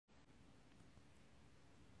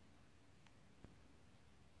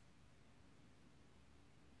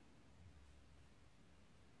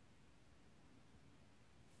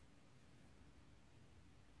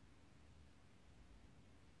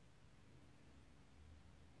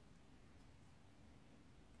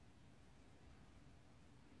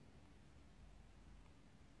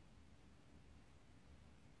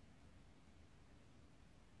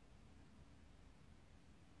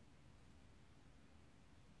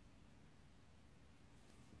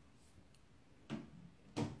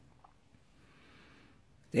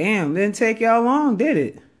Damn, didn't take y'all long, did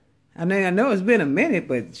it? I mean, I know it's been a minute,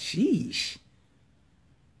 but sheesh.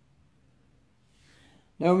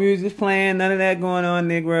 No music playing, none of that going on,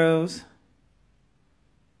 Negroes.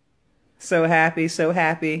 So happy, so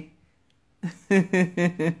happy.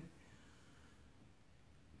 You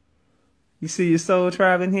see your soul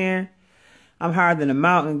tribe in here? I'm higher than a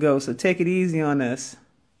mountain goat, so take it easy on us.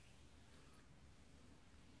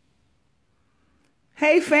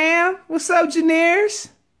 Hey fam, what's up, Janeers?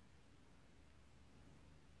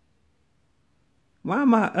 Why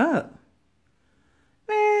am I up?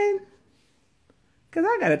 Man, because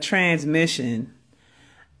I got a transmission.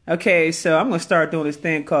 Okay, so I'm going to start doing this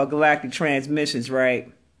thing called Galactic Transmissions,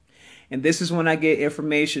 right? And this is when I get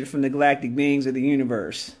information from the galactic beings of the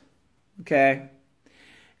universe. Okay?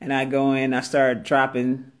 And I go in, I start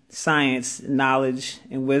dropping science, knowledge,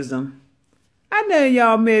 and wisdom. I know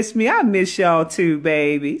y'all miss me. I miss y'all too,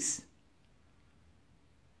 babies.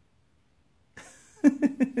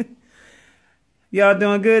 Y'all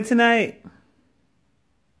doing good tonight?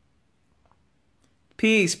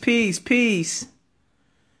 Peace, peace, peace.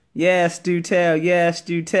 Yes, do tell. Yes,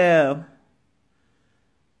 do tell.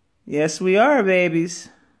 Yes, we are, babies.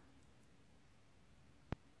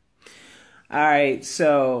 All right,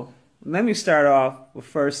 so let me start off with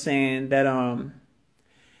first saying that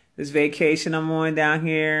this vacation I'm on down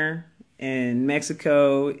here in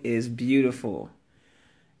Mexico is beautiful.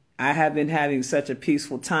 I have been having such a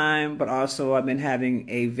peaceful time, but also I've been having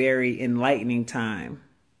a very enlightening time.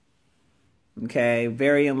 Okay,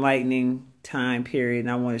 very enlightening time period.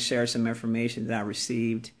 And I want to share some information that I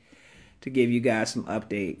received to give you guys some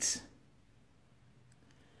updates.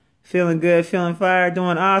 Feeling good, feeling fire,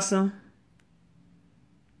 doing awesome.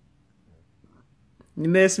 You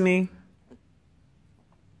miss me?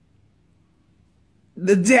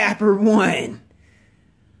 The dapper one.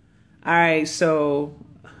 All right, so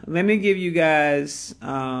let me give you guys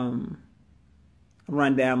a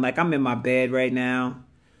rundown. Like, I'm in my bed right now.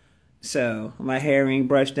 So my hair ain't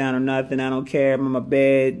brushed down or nothing. I don't care. I'm in my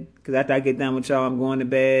bed because after I get done with y'all, I'm going to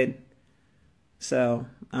bed. So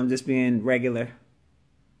I'm just being regular.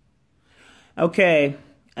 Okay,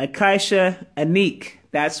 Akaisha Anik.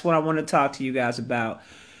 That's what I want to talk to you guys about.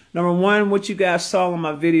 Number one, what you guys saw in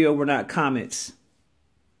my video were not comets.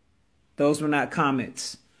 Those were not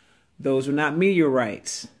comets. Those were not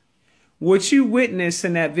meteorites. What you witnessed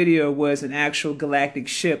in that video was an actual galactic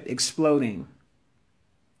ship exploding.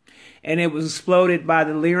 And it was exploded by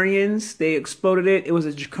the Lyrians. They exploded it. It was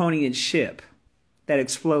a draconian ship that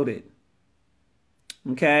exploded.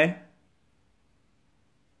 Okay?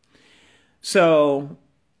 So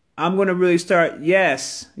I'm going to really start.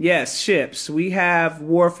 Yes, ships. We have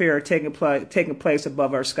warfare taking place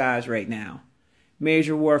above our skies right now.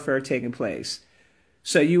 Major warfare taking place.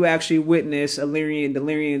 So you actually witness one of the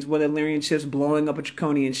Lyrian ships blowing up a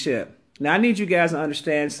draconian ship. Now I need you guys to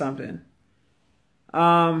understand something.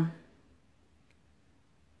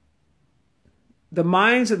 The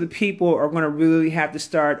minds of the people are going to really have to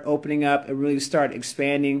start opening up and really start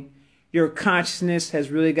expanding. Your consciousness has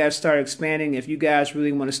really got to start expanding if you guys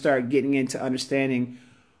really want to start getting into understanding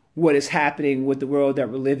what is happening with the world that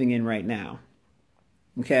we're living in right now.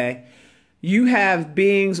 Okay? You have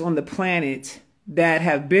beings on the planet that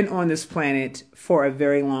have been on this planet for a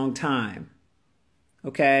very long time.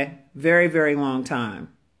 Okay? Very, very long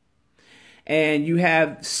time. And you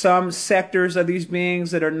have some sectors of these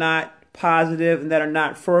beings that are not positive and that are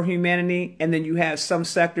not for humanity. And then you have some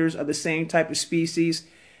sectors of the same type of species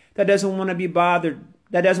that doesn't want to be bothered,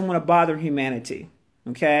 that doesn't want to bother humanity.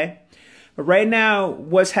 Okay? But right now,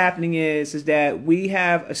 what's happening is that we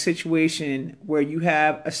have a situation where you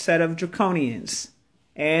have a set of draconians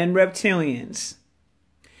and reptilians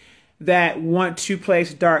that want to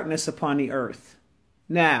place darkness upon the earth.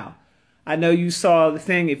 Now, I know you saw the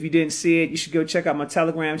thing. If you didn't see it, you should go check out my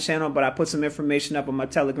Telegram channel. But I put some information up on my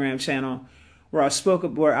Telegram channel where I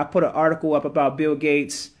put an article up about Bill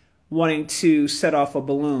Gates wanting to set off a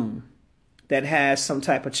balloon that has some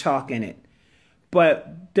type of chalk in it.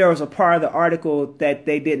 But there was a part of the article that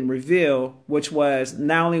they didn't reveal, which was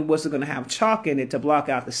not only was it going to have chalk in it to block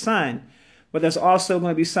out the sun, but there's also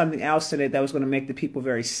going to be something else in it that was going to make the people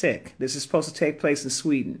very sick. This is supposed to take place in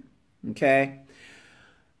Sweden. Okay?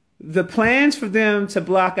 The plans for them to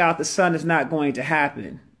block out the sun is not going to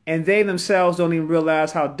happen. And they themselves don't even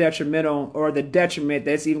realize how detrimental or the detriment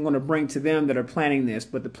that's even going to bring to them that are planning this.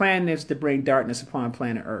 But the plan is to bring darkness upon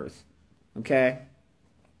planet Earth. Okay?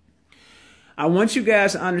 I want you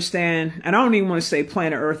guys to understand, and I don't even want to say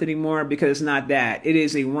planet Earth anymore because it's not that. It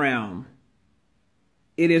is a realm.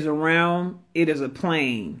 It is a realm. It is a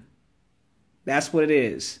plane. That's what it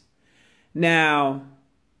is. Now,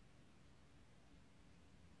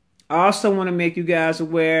 I also want to make you guys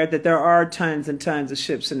aware that there are tons and tons of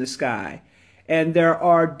ships in the sky. And there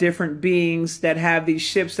are different beings that have these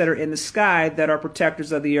ships that are in the sky that are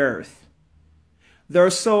protectors of the earth. Their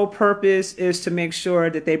sole purpose is to make sure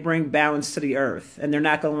that they bring balance to the earth. And they're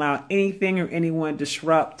not going to allow anything or anyone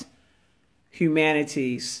disrupt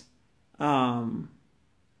humanity's, free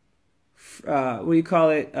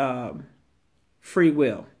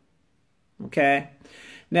will. Okay?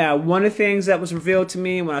 Now, one of the things that was revealed to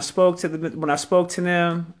me when I spoke to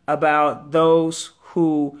them about those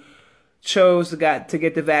who chose to get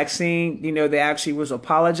the vaccine, you know, they actually was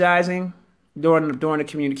apologizing during the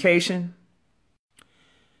communication.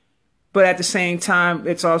 But at the same time,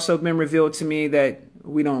 it's also been revealed to me that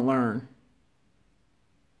we don't learn.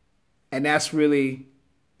 And that's really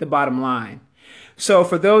the bottom line. So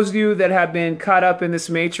for those of you that have been caught up in this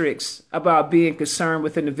matrix about being concerned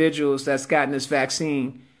with individuals that's gotten this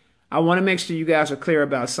vaccine, I want to make sure you guys are clear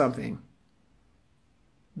about something.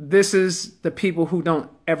 This is the people who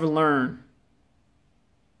don't ever learn.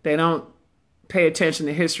 They don't pay attention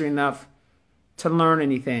to history enough to learn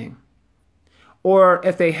anything. Or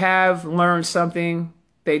if they have learned something,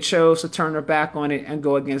 they chose to turn their back on it and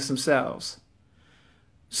go against themselves.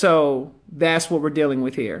 So that's what we're dealing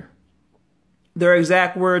with here. Their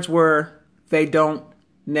exact words were, they don't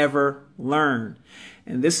never learn.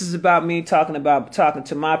 And this is about me talking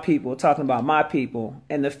to my people, talking about my people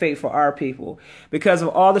and the fate for our people. Because of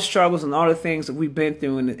all the struggles and all the things that we've been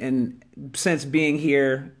through and since being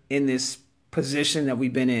here in this position that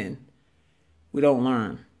we've been in, we don't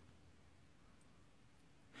learn.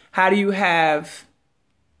 How do you have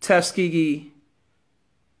Tuskegee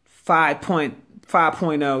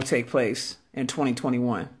 5.0 take place in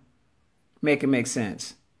 2021? Make it make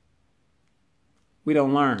sense. We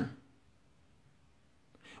don't learn.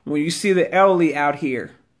 When you see the elderly out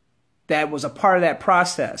here that was a part of that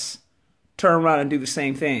process turn around and do the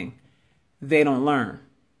same thing, they don't learn.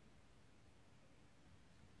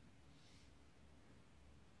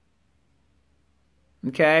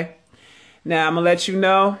 Okay? Now, I'm going to let you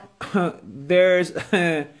know, there is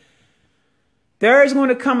going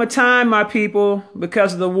to come a time, my people,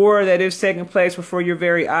 because of the war that is taking place before your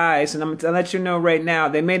very eyes. And I'm going to let you know right now,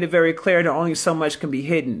 they made it very clear that only so much can be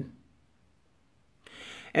hidden.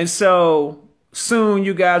 And so soon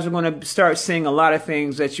you guys are going to start seeing a lot of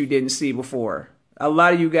things that you didn't see before. A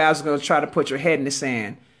lot of you guys are going to try to put your head in the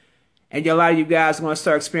sand. And a lot of you guys are going to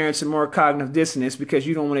start experiencing more cognitive dissonance because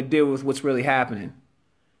you don't want to deal with what's really happening.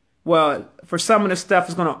 Well, for some of the stuff,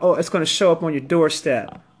 it's going to show up on your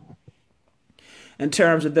doorstep in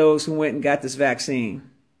terms of those who went and got this vaccine.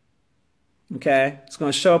 Okay? It's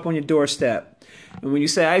going to show up on your doorstep. And when you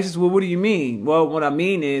say, ISIS, well, what do you mean? Well, what I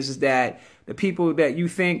mean is that the people that you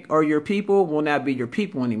think are your people will not be your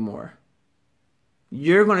people anymore.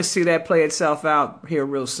 You're going to see that play itself out here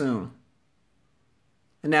real soon.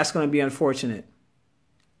 And that's going to be unfortunate.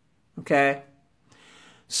 Okay?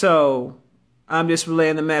 So I'm just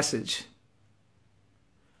relaying the message.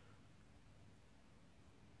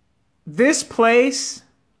 This place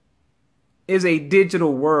is a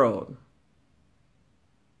digital world.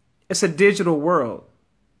 It's a digital world.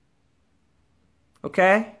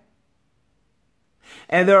 Okay?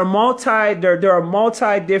 And there are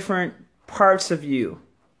multi different parts of you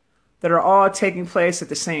that are all taking place at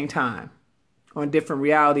the same time on different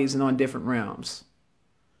realities and on different realms.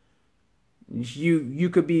 You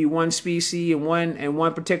could be one species in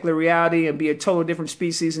one particular reality and be a total different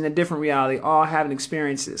species in a different reality, all having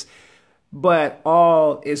experiences. But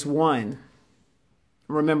all is one.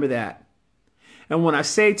 Remember that. And when I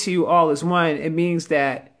say to you all is one, it means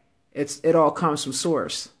that it all comes from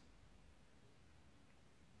source.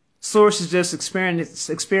 Source is just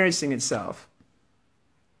experiencing itself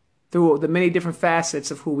through the many different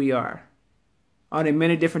facets of who we are, on the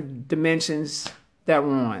many different dimensions that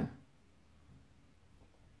we're on.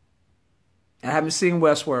 I haven't seen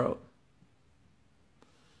Westworld.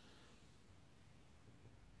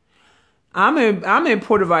 I'm in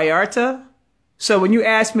Puerto Vallarta. So when you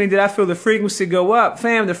ask me, did I feel the frequency go up?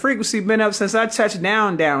 Fam, the frequency been up since I touched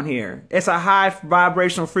down here. It's a high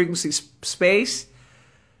vibrational frequency space.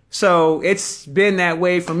 So it's been that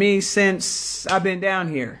way for me since I've been down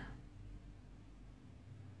here.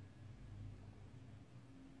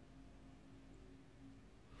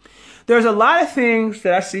 There's a lot of things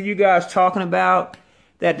that I see you guys talking about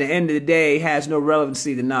that at the end of the day has no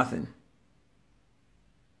relevancy to nothing.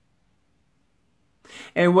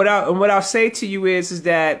 And what I'll say to you is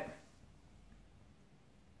that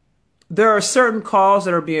there are certain calls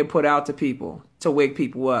that are being put out to people to wake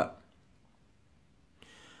people up.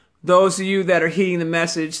 Those of you that are heeding the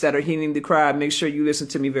message, that are heeding the cry, make sure you listen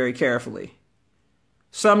to me very carefully.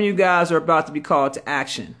 Some of you guys are about to be called to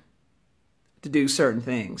action to do certain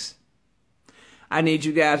things. I need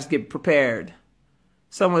you guys to get prepared.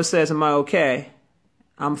 Someone says, am I okay?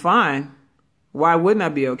 I'm fine. Why wouldn't I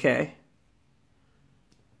be okay?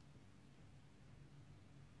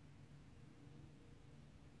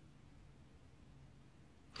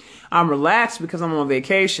 I'm relaxed because I'm on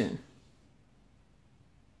vacation.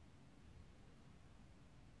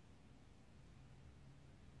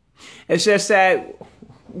 It's just that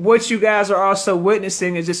what you guys are also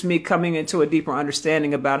witnessing is just me coming into a deeper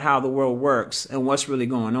understanding about how the world works and what's really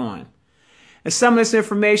going on. And some of this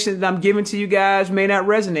information that I'm giving to you guys may not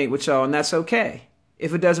resonate with y'all, and that's okay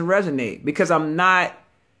if it doesn't resonate, because I'm not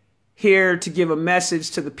here to give a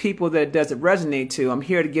message to the people that it doesn't resonate to. I'm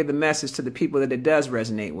here to give the message to the people that it does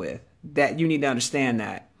resonate with. That you need to understand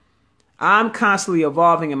that. I'm constantly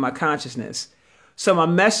evolving in my consciousness, so my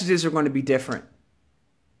messages are going to be different.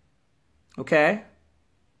 Okay?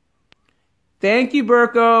 Thank you,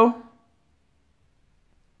 Burko.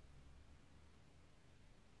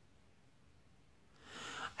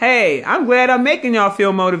 Hey, I'm glad I'm making y'all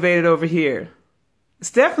feel motivated over here. It's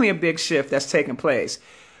definitely a big shift that's taking place.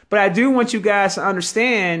 But I do want you guys to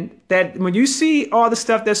understand that when you see all the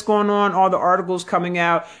stuff that's going on, all the articles coming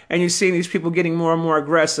out, and you're seeing these people getting more and more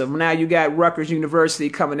aggressive. Now you got Rutgers University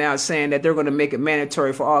coming out saying that they're going to make it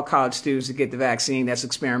mandatory for all college students to get the vaccine. That's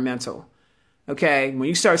experimental. Okay? When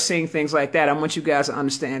you start seeing things like that, I want you guys to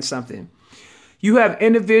understand something. You have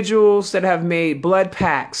individuals that have made blood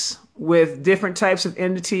pacts with different types of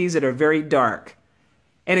entities that are very dark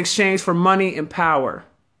in exchange for money and power.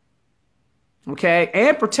 Okay,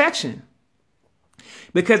 and protection,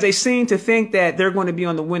 because they seem to think that they're going to be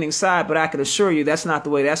on the winning side, but I can assure you that's not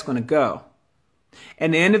the way that's going to go.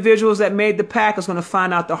 And the individuals that made the pact is going to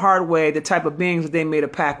find out the hard way the type of beings that they made a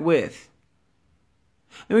pact with.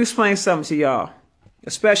 Let me explain something to y'all,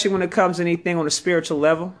 especially when it comes to anything on a spiritual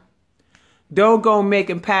level. Don't go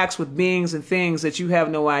making pacts with beings and things that you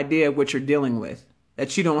have no idea what you're dealing with,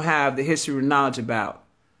 that you don't have the history or knowledge about.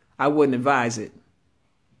 I wouldn't advise it.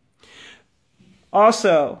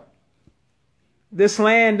 Also, this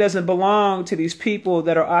land doesn't belong to these people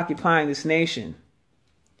that are occupying this nation.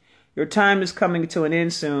 Your time is coming to an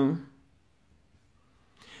end soon.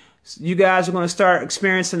 You guys are going to start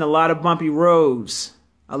experiencing a lot of bumpy roads.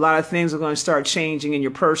 A lot of things are going to start changing in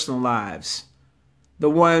your personal lives. The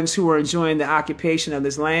ones who are enjoying the occupation of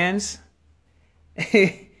these lands,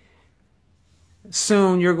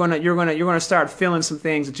 soon you're going to start feeling some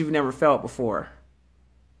things that you've never felt before.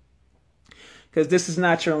 Because this is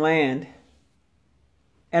not your land.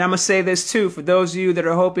 And I'm going to say this too, for those of you that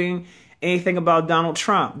are hoping anything about Donald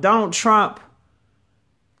Trump. Donald Trump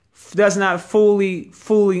does not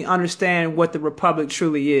fully understand what the republic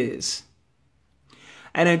truly is.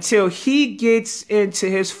 And until he gets into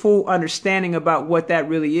his full understanding about what that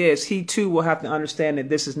really is, he too will have to understand that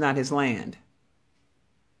this is not his land.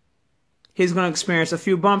 He's going to experience a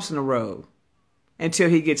few bumps in the road until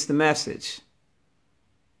he gets the message.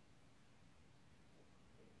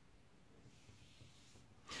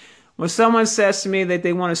 When someone says to me that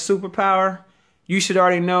they want a superpower, you should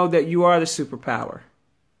already know that you are the superpower.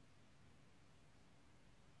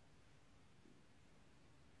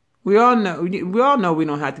 We all know we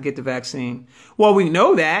don't have to get the vaccine. Well, we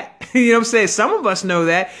know that. You know what I'm saying? Some of us know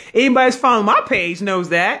that. Anybody that's following my page knows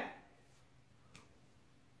that.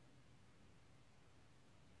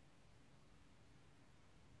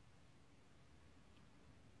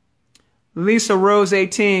 Lisa Rose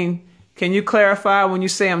 18, can you clarify when you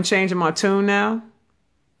say I'm changing my tune now?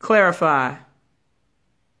 Clarify.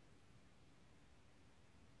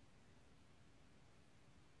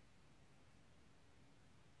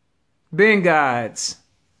 Ben Gods.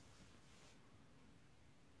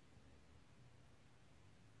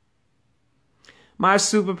 My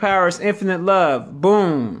superpower is infinite love.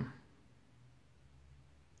 Boom.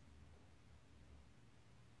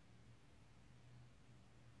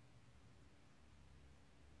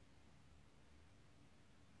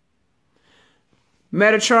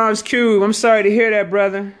 Metatron's Cube. I'm sorry to hear that,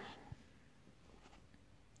 brother.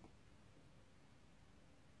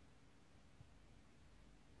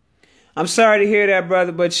 I'm sorry to hear that,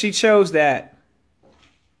 brother, but she chose that.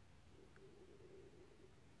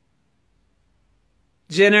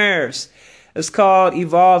 Jenners. It's called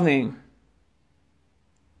evolving.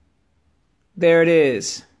 There it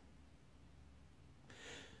is.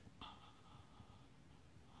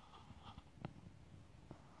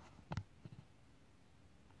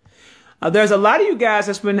 There's a lot of you guys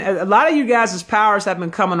a lot of you guys' powers have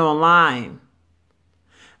been coming online.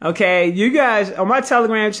 Okay, you guys on my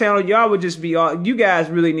Telegram channel, y'all would just be all. You guys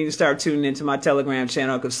really need to start tuning into my Telegram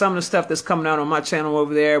channel because some of the stuff that's coming out on my channel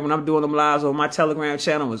over there when I'm doing them lives on my Telegram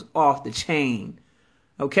channel is off the chain.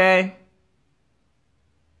 Okay?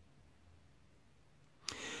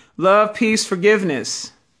 Love, peace,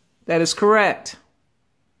 forgiveness. That is correct.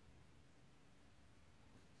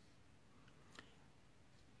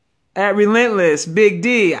 At Relentless, Big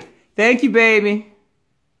D. Thank you, baby.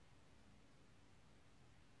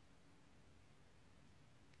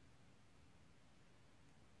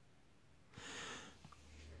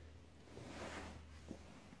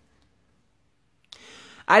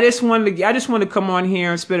 I just wanted to come on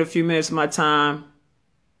here and spend a few minutes of my time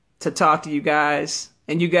to talk to you guys.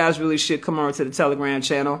 And you guys really should come over to the Telegram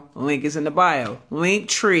channel. Link is in the bio. Link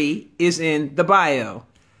tree is in the bio.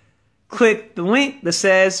 Click the link that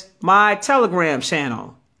says my Telegram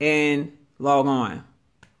channel and log on.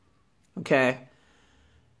 Okay.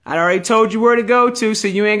 I already told you where to go to, so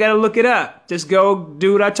you ain't got to look it up. Just go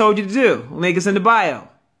do what I told you to do. Link is in the bio.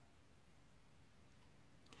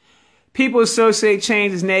 People associate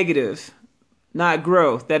change as negative, not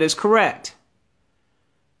growth. That is correct.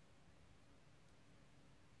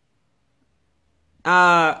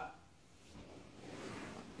 Change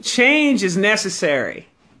is necessary.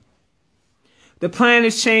 The planet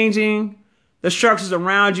is changing. The structures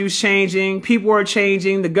around you is changing. People are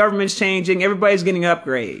changing. The government's changing. Everybody's getting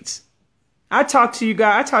upgrades. I talked to you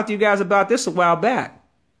guys about this a while back.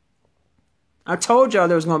 I told y'all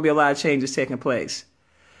there was going to be a lot of changes taking place.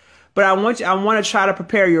 But I want to try to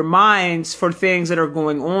prepare your minds for things that are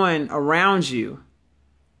going on around you.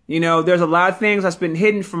 You know, there's a lot of things that's been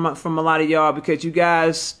hidden from a lot of y'all because you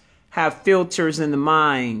guys have filters in the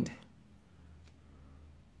mind.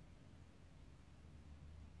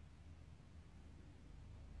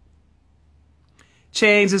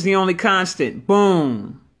 Change is the only constant.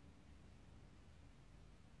 Boom.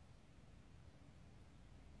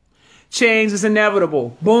 Change is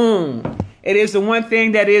inevitable. Boom. It is the one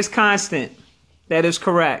thing that is constant. That is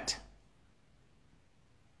correct.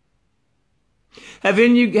 Have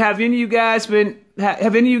any of you guys been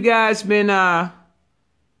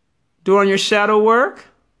doing your shadow work?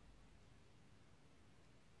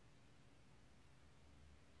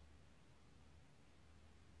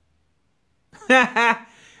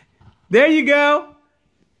 There you go.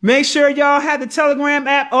 Make sure y'all have the Telegram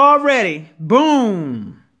app already.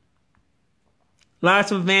 Boom.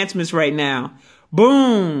 Lots of advancements right now.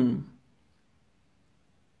 Boom.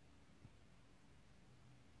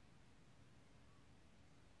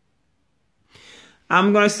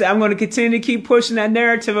 I'm going to continue to keep pushing that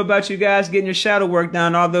narrative about you guys getting your shadow work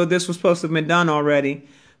done, although this was supposed to have been done already.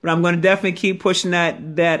 But I'm going to definitely keep pushing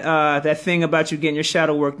that thing about you getting your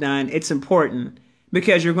shadow work done. It's important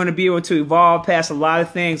because you're going to be able to evolve past a lot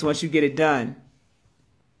of things once you get it done.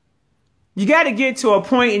 You got to get to a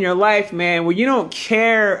point in your life, man, where you don't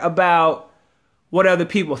care about what other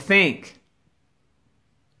people think.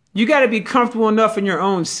 You got to be comfortable enough in your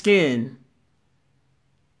own skin,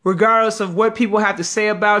 regardless of what people have to say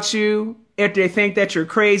about you, if they think that you're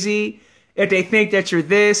crazy, if they think that you're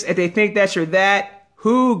this, if they think that you're that,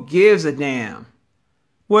 who gives a damn?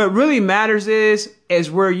 What really matters is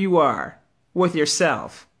where you are with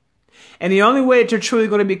yourself. And the only way that you're truly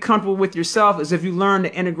going to be comfortable with yourself is if you learn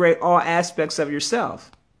to integrate all aspects of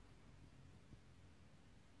yourself.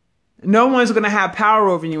 No one's going to have power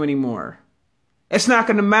over you anymore. It's not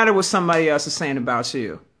going to matter what somebody else is saying about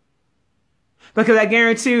you. Because I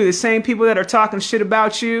guarantee you, the same people that are talking shit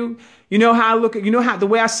about you, you know how the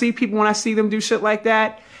way I see people when I see them do shit like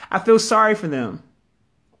that, I feel sorry for them.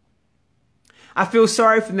 I feel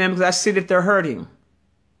sorry for them because I see that they're hurting.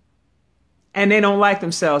 And they don't like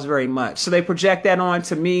themselves very much. So they project that on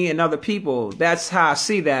to me and other people. That's how I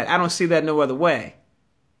see that. I don't see that no other way.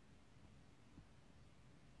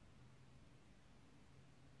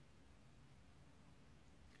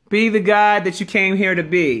 Be the God that you came here to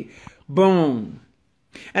be. Boom.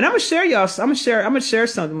 And I'm gonna share y'all. I'm gonna share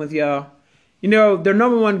something with y'all. You know, their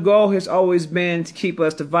number one goal has always been to keep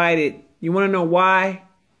us divided. You want to know why?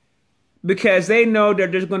 Because they know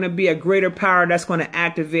that there's going to be a greater power that's going to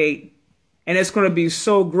activate. And it's going to be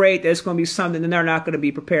so great that it's going to be something that they're not going to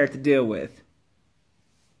be prepared to deal with.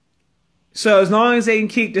 So as long as they can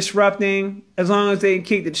keep disrupting, as long as they can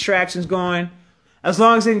keep the distractions going, as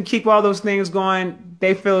long as they can keep all those things going,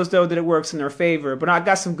 they feel as though that it works in their favor. But I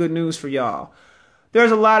got some good news for y'all.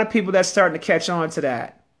 There's a lot of people that's starting to catch on to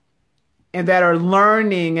that. And that are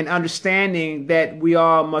learning and understanding that we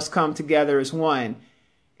all must come together as one.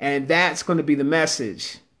 And that's going to be the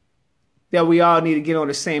message. That we all need to get on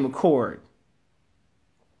the same accord.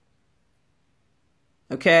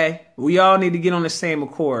 Okay? We all need to get on the same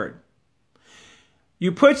accord.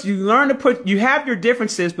 You have your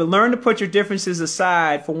differences, but learn to put your differences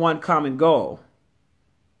aside for one common goal.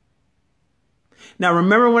 Now,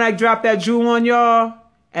 remember when I dropped that jewel on y'all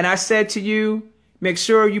and I said to you, make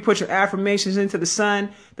sure you put your affirmations into the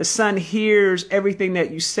sun. The sun hears everything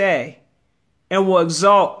that you say and will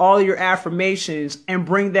exalt all your affirmations and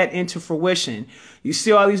bring that into fruition. You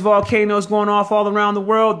see all these volcanoes going off all around the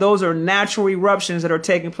world? Those are natural eruptions that are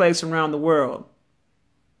taking place around the world.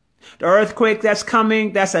 The earthquake that's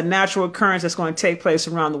coming, that's a natural occurrence that's going to take place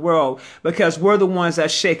around the world because we're the ones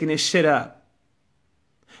that's shaking this shit up.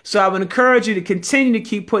 So I would encourage you to continue to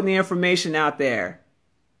keep putting the information out there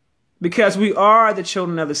because we are the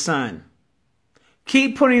children of the sun.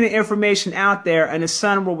 Keep putting the information out there and the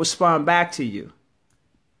sun will respond back to you.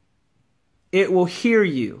 It will hear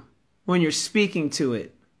you when you're speaking to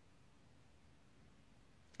it.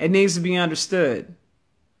 It needs to be understood.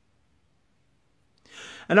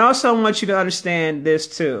 And also I want you to understand this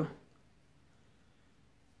too.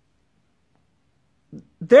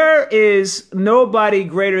 There is nobody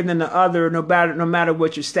greater than the other, no matter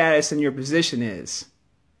what your status and your position is.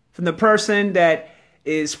 From the person that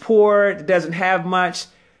is poor, that doesn't have much,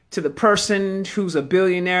 to the person who's a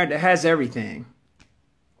billionaire that has everything.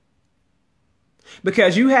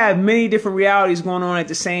 Because you have many different realities going on at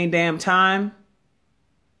the same damn time.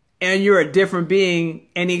 And you're a different being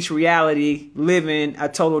in each reality, living a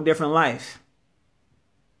total different life.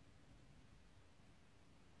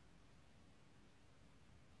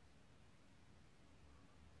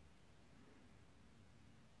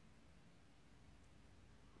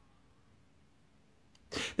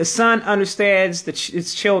 The sun understands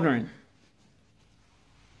its children.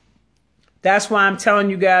 That's why I'm telling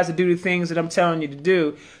you guys to do the things that I'm telling you to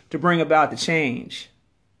do to bring about the change.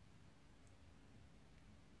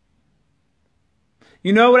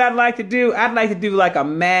 You know what I'd like to do? I'd like to do like a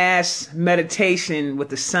mass meditation with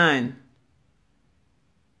the sun.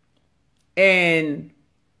 And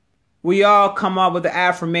we all come up with the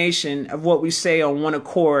affirmation of what we say on one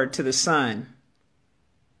accord to the sun.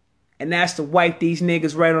 And that's to wipe these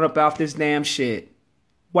niggas right on up off this damn shit.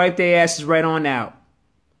 Wipe their asses right on out.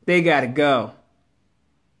 They gotta go.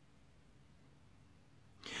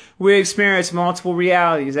 We experience multiple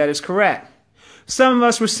realities. That is correct. Some of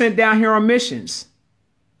us were sent down here on missions.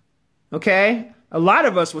 Okay? A lot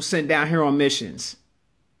of us were sent down here on missions.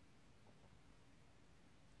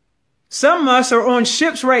 Some of us are on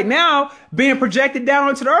ships right now being projected down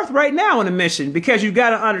onto the earth right now on a mission because you got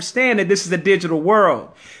to understand that this is a digital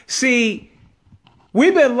world. See,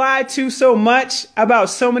 we've been lied to so much about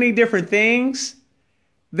so many different things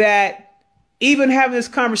that even having this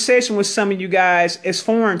conversation with some of you guys is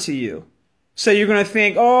foreign to you. So you're going to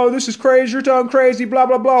think, oh, this is crazy. You're talking crazy, blah,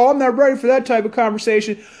 blah, blah. I'm not ready for that type of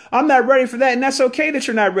conversation. I'm not ready for that. And that's okay that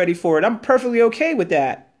you're not ready for it. I'm perfectly okay with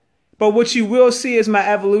that. But what you will see is my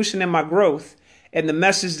evolution and my growth and the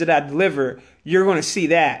message that I deliver. You're going to see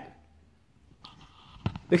that.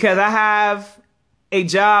 Because I have a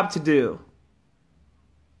job to do.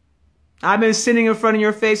 I've been sitting in front of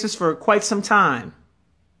your faces for quite some time.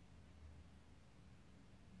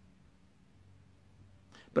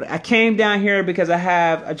 But I came down here because I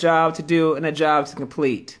have a job to do and a job to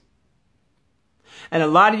complete. And a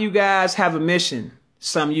lot of you guys have a mission.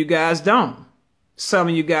 Some of you guys don't. Some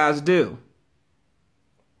of you guys do.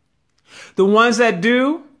 The ones that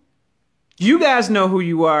do, you guys know who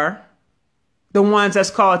you are. The ones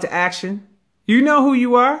that's called to action, you know who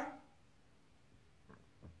you are.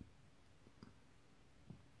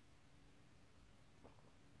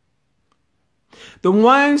 The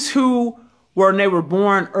ones who they were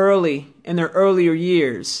born early in their earlier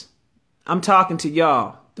years, I'm talking to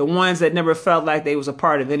y'all. The ones that never felt like they was a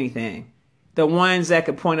part of anything. The ones that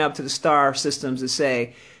could point up to the star systems and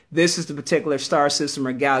say, this is the particular star system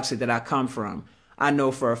or galaxy that I come from. I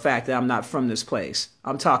know for a fact that I'm not from this place.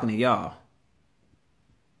 I'm talking to y'all.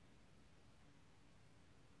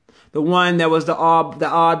 The one that was the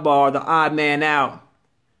oddball, the odd man out.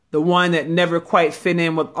 The one that never quite fit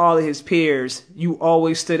in with all of his peers. You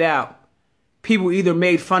always stood out. People either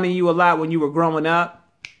made fun of you a lot when you were growing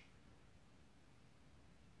up.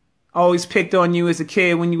 Always picked on you as a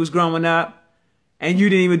kid when you was growing up. And you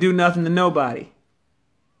didn't even do nothing to nobody.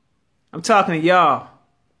 I'm talking to y'all.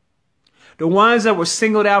 The ones that were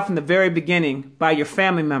singled out from the very beginning by your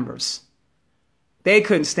family members. They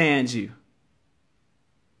couldn't stand you.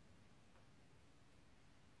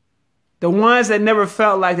 The ones that never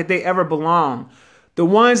felt like that they ever belonged. The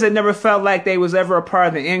ones that never felt like they was ever a part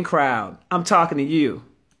of the in crowd. I'm talking to you.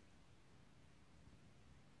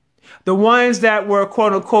 The ones that were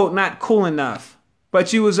quote unquote not cool enough.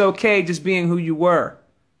 But you was okay just being who you were.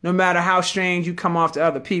 No matter how strange you come off to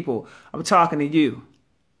other people. I'm talking to you.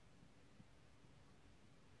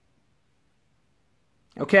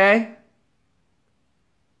 Okay?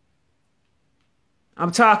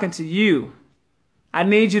 I'm talking to you. I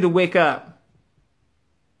need you to wake up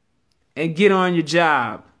and get on your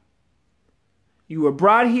job. You were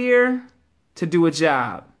brought here to do a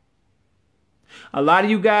job. A lot of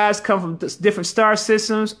you guys come from different star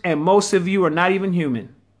systems, and most of you are not even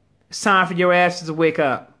human. It's time for your asses to wake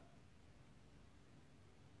up.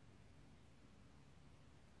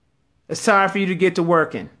 It's time for you to get to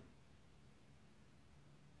working.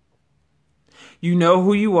 You know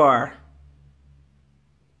who you are.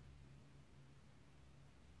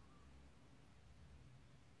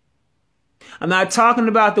 I'm not talking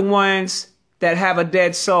about the ones that have a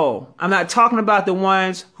dead soul. I'm not talking about the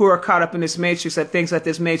ones who are caught up in this matrix that thinks that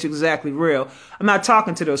this matrix is exactly real. I'm not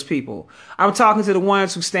talking to those people. I'm talking to the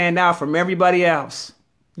ones who stand out from everybody else.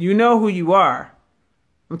 You know who you are.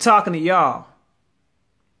 I'm talking to y'all.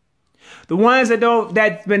 The ones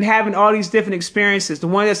that's been having all these different experiences, the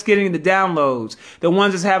ones that's getting the downloads, the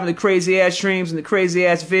ones that's having the crazy ass dreams and the crazy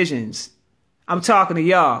ass visions. I'm talking to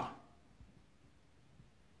y'all.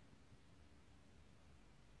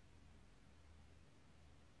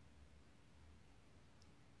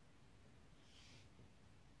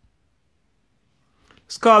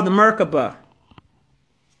 It's called the Merkaba.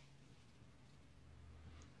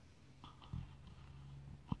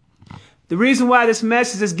 The reason why this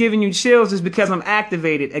message is giving you chills is because I'm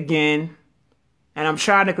activated again. And I'm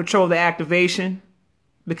trying to control the activation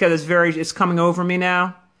because it's coming over me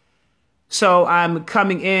now. So I'm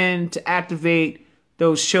coming in to activate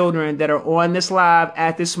those children that are on this live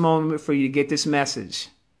at this moment for you to get this message.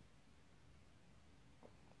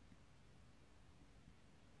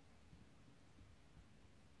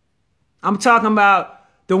 I'm talking about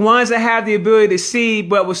the ones that have the ability to see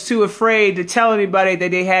but was too afraid to tell anybody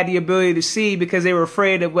that they had the ability to see because they were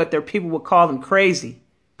afraid of what their people would call them crazy.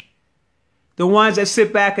 The ones that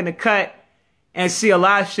sit back in the cut and see a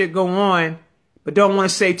lot of shit go on but don't want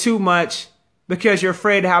to say too much because you're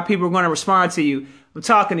afraid of how people are going to respond to you. I'm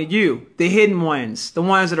talking to you, the hidden ones, the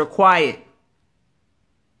ones that are quiet,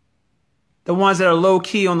 the ones that are low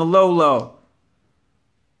key on the low.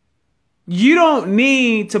 You don't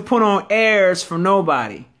need to put on airs for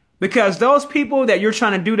nobody because those people that you're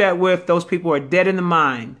trying to do that with, those people are dead in the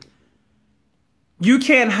mind. You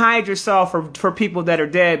can't hide yourself for people that are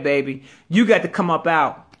dead, baby. You got to come up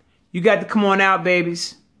out. You got to come on out,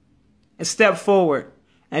 babies, and step forward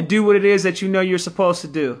and do what it is that you know you're supposed to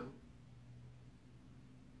do.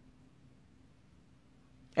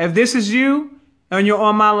 If this is you and you're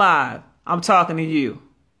on my live, I'm talking to you.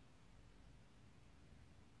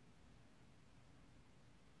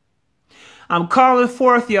 I'm calling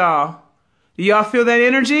forth y'all. Do y'all feel that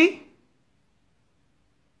energy?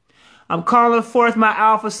 I'm calling forth my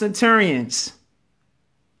Alpha Centaurians.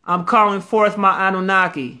 I'm calling forth my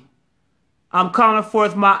Anunnaki. I'm calling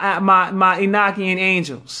forth my Enochian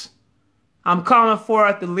angels. I'm calling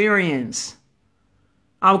forth the Lyrians.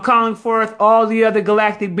 I'm calling forth all the other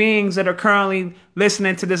galactic beings that are currently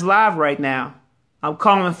listening to this live right now. I'm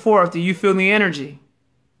calling forth. Do you feel the energy?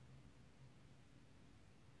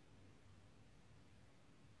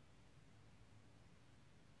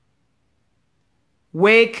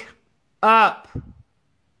 Wake up.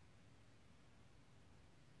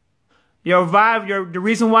 The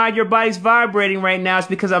reason why your body's vibrating right now is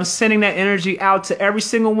because I'm sending that energy out to every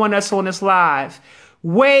single one that's on this live.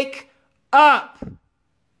 Wake up.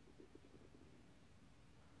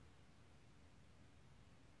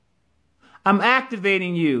 I'm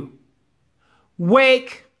activating you.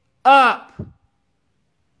 Wake up.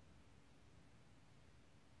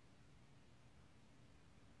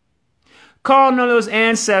 Calling on those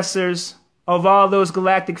ancestors of all those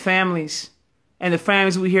galactic families and the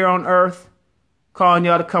families we hear on Earth, calling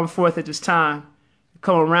y'all to come forth at this time.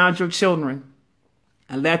 Come around your children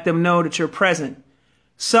and let them know that you're present.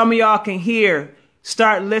 Some of y'all can hear,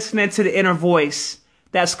 start listening to the inner voice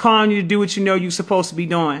that's calling you to do what you know you're supposed to be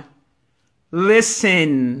doing.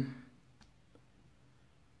 Listen.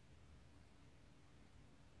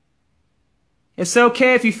 It's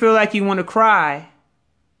okay if you feel like you want to cry.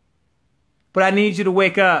 But I need you to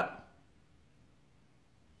wake up.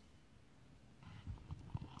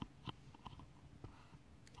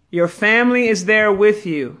 Your family is there with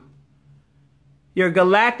you. Your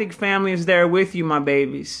galactic family is there with you, my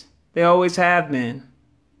babies. They always have been.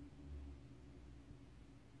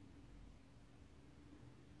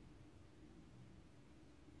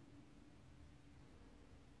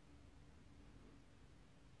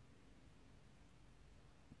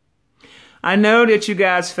 I know that you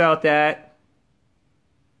guys felt that.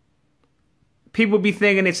 People be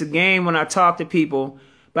thinking it's a game when I talk to people.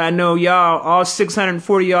 But I know y'all, all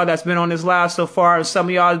 640 y'all that's been on this live so far, and some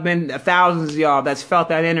of y'all have been thousands of y'all that's felt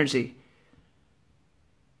that energy.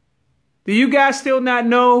 Do you guys still not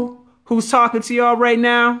know who's talking to y'all right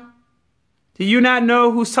now? Do you not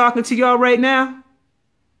know who's talking to y'all right now?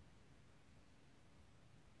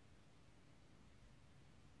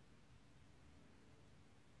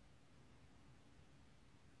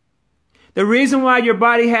 The reason why your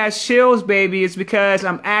body has chills, baby, is because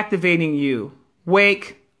I'm activating you.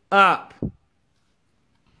 Wake up.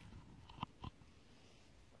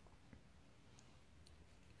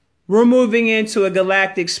 We're moving into a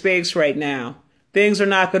galactic space right now. Things are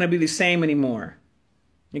not going to be the same anymore.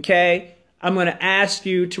 Okay? I'm going to ask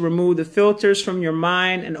you to remove the filters from your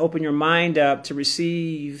mind and open your mind up to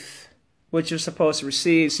receive what you're supposed to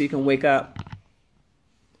receive so you can wake up.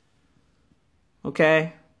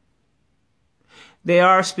 Okay? They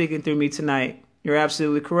are speaking through me tonight. You're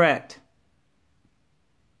absolutely correct.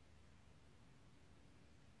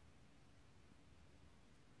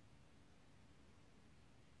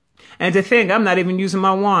 And to think, I'm not even using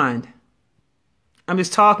my wand. I'm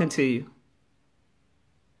just talking to you.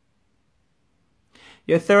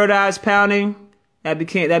 Your third eye's pounding.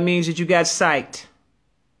 That means that you got sight.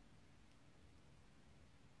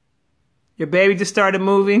 Your baby just started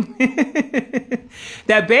moving.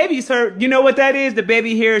 That baby's hurt. You know what that is? The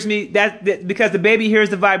baby hears me. Because the baby hears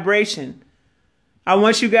the vibration. I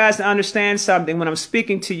want you guys to understand something. When I'm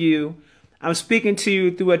speaking to you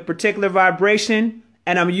through a particular vibration,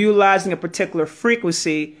 and I'm utilizing a particular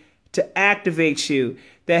frequency to activate you.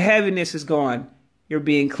 The heaviness is gone. You're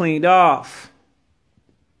being cleaned off.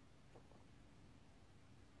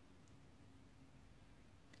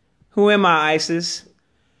 Who am I, Isis?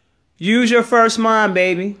 Use your first mind,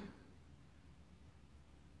 baby.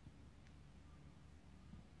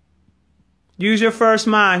 Use your first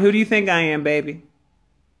mind. Who do you think I am, baby?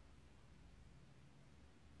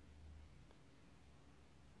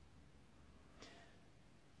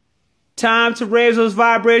 Time to raise those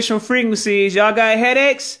vibrational frequencies. Y'all got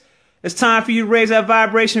headaches? It's time for you to raise that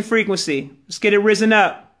vibration frequency. Let's get it risen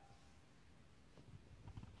up.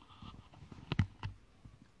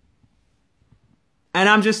 And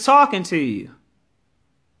I'm just talking to you.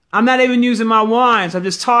 I'm not even using my wands. I'm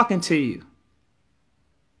just talking to you.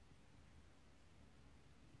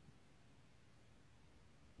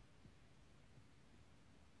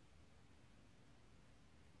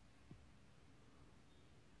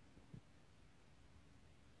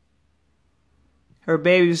 Her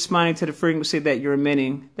baby is responding to the frequency that you're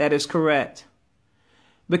emitting. That is correct.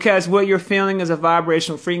 Because what you're feeling is a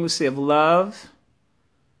vibrational frequency of love.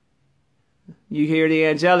 You hear the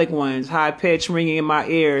angelic ones, high pitch ringing in my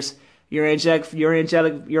ears. Your angelic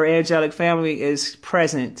family is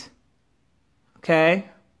present. Okay?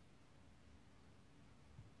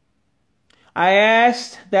 I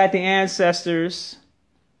asked that the ancestors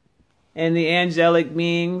and the angelic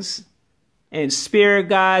beings and spirit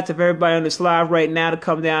guides of everybody on this live right now to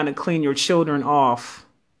come down and clean your children off.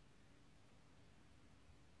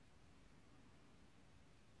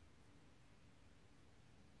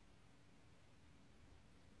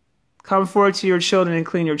 Come forward to your children and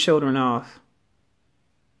clean your children off.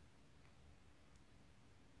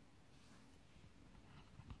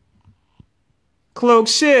 Cloak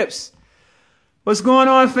ships. What's going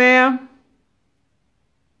on, fam?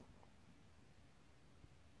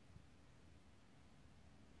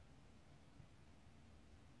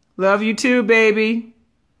 Love you too, baby.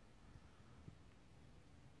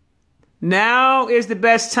 Now is the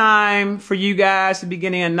best time for you guys to be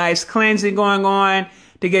getting a nice cleansing going on,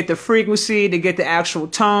 to get the frequency, to get the actual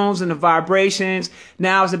tones and the vibrations.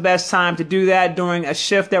 Now is the best time to do that during a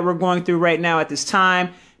shift that we're going through right now at this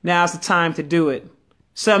time. Now's the time to do it.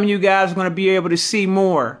 Some of you guys are going to be able to see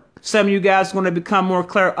more. Some of you guys are going to become more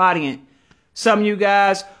clairaudient. Some of you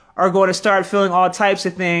guys are going to start feeling all types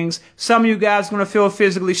of things. Some of you guys are going to feel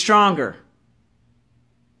physically stronger.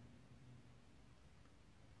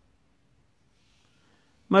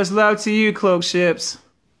 Much love to you, cloak ships.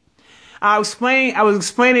 I was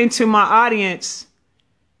explaining to my audience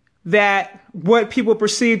that what people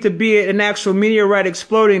perceive to be an actual meteorite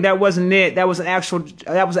exploding, that wasn't it. That was an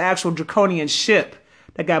actual draconian ship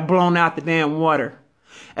that got blown out the damn water.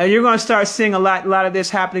 And you're going to start seeing a lot of this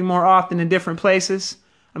happening more often in different places.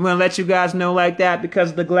 I'm going to let you guys know like that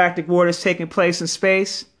because the galactic war is taking place in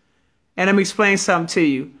space. And let me explain something to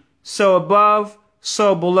you. So above,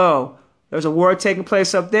 so below. There's a war taking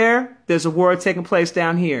place up there. There's a war taking place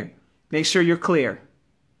down here. Make sure you're clear.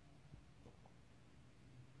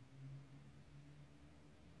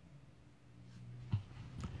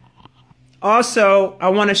 Also, I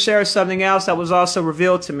want to share something else that was also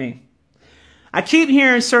revealed to me. I keep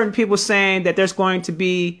hearing certain people saying that there's going to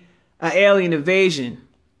be an alien invasion.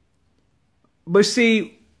 But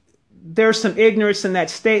see, there's some ignorance in that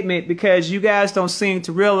statement because you guys don't seem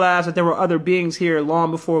to realize that there were other beings here long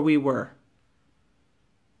before we were.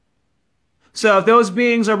 So if those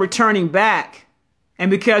beings are returning back, and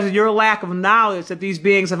because of your lack of knowledge that these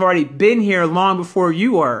beings have already been here long before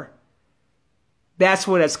you are, that's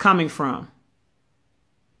where that's coming from.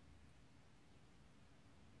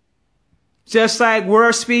 Just like we're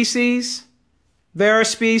a species, they're a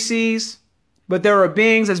species, but there are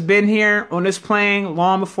beings that's been here on this plane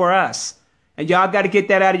long before us. And y'all got to get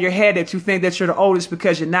that out of your head that you think that you're the oldest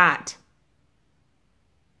because you're not.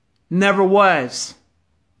 Never was.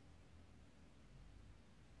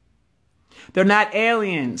 They're not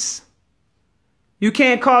aliens. You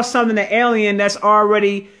can't call something an alien that's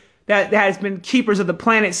already, that has been keepers of the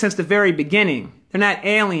planet since the very beginning. They're not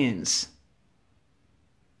aliens.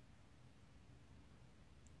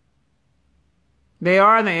 They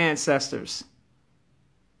are the ancestors.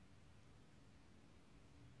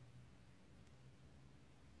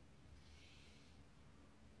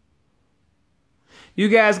 You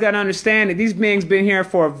guys got to understand that these beings been here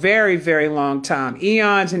for a very, very long time.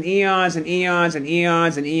 Eons and eons and eons and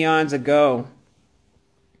eons and eons ago.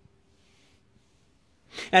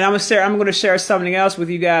 And I'm going to share something else with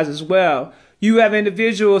you guys as well. You have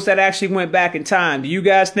individuals that actually went back in time. Do you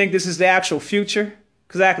guys think this is the actual future?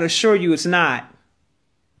 Because I can assure you it's not.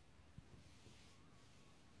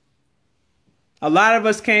 A lot of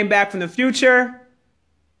us came back from the future,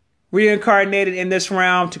 reincarnated in this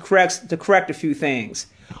realm to correct a few things.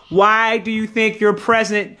 Why do you think you're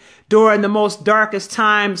present during the most darkest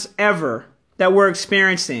times ever that we're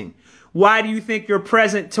experiencing? Why do you think you're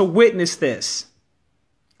present to witness this?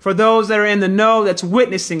 For those that are in the know that's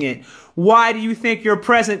witnessing it, why do you think you're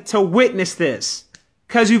present to witness this?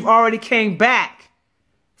 Because you've already came back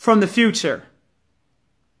from the future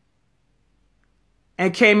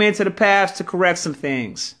and came into the past to correct some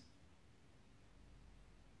things.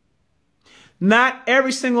 Not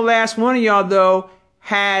every single last one of y'all, though,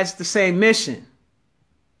 has the same mission.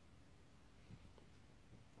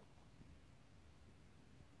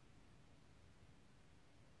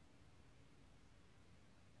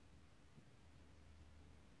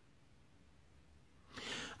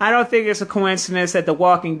 I don't think it's a coincidence that the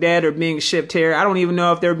Walking Dead are being shipped here. I don't even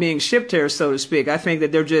know if they're being shipped here, so to speak. I think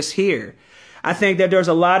that they're just here. I think that there's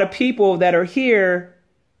a lot of people that are here,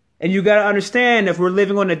 and you got to understand, if we're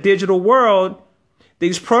living on a digital world,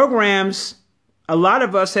 these programs, a lot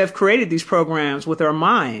of us have created these programs with our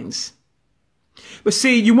minds. But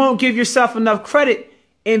see, you won't give yourself enough credit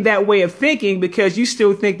in that way of thinking because you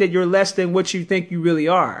still think that you're less than what you think you really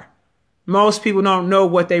are. Most people don't know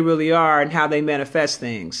what they really are and how they manifest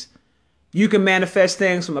things. You can manifest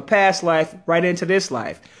things from a past life right into this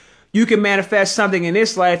life. You can manifest something in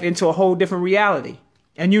this life into a whole different reality.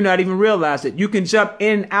 And you not even realize it. You can jump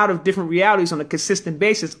in and out of different realities on a consistent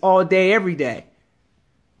basis all day, every day.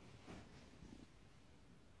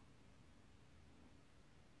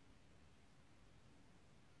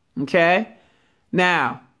 Okay?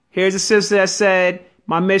 Now, here's a sister that said,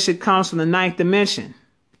 my mission comes from the 9th dimension.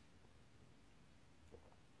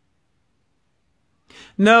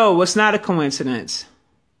 No, it's not a coincidence.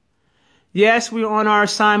 Yes, we're on our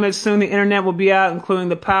assignment. Soon the internet will be out, including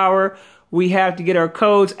the power. We have to get our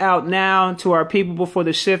codes out now to our people before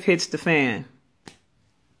the shift hits the fan.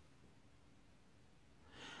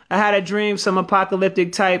 I had a dream some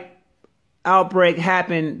apocalyptic type outbreak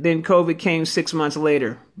happened, then COVID came 6 months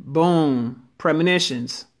later. Boom.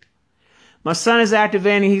 Premonitions. My son is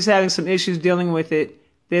activating. He's having some issues dealing with it.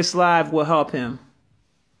 This live will help him.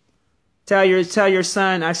 Tell your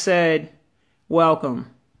son I said, welcome.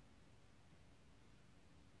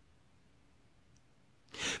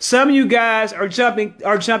 Some of you guys are jumping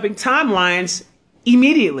timelines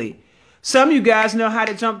immediately. Some of you guys know how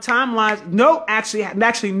to jump timelines. No,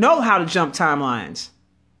 actually know how to jump timelines.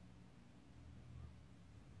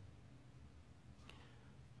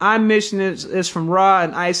 My mission is from Ra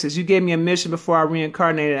and Isis. You gave me a mission before I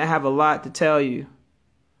reincarnated. I have a lot to tell you.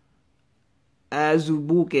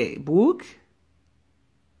 Azubuke. Book?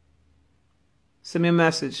 Send me a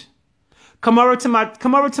message. Come over to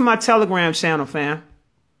my Telegram channel, fam.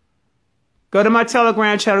 Go to my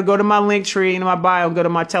Telegram channel, go to my link tree in my bio, and go to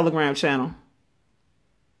my Telegram channel.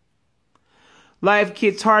 Life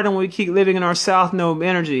gets harder when we keep living in our South Node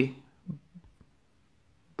energy.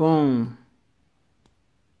 Boom.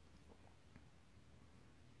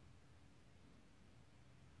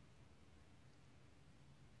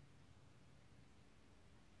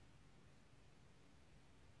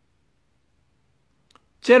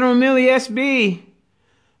 General Millie SB.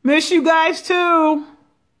 Miss you guys too.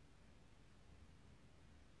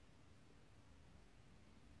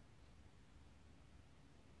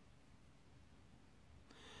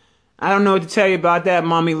 I don't know what to tell you about that,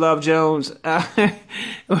 Mommy Love Jones.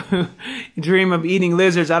 Dream of eating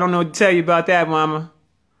lizards. I don't know what to tell you about that, Mama.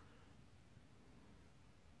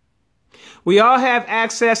 We all have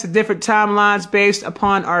access to different timelines based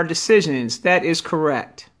upon our decisions. That is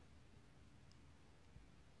correct.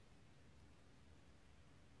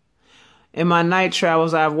 In my night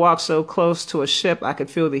travels, I've walked so close to a ship I could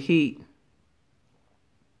feel the heat.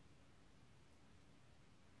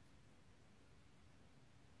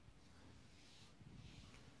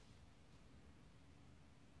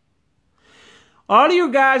 All of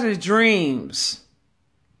you guys' dreams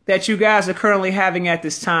that you guys are currently having at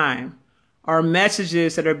this time are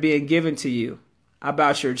messages that are being given to you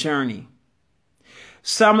about your journey.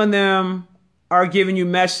 Some of them are giving you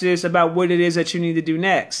messages about what it is that you need to do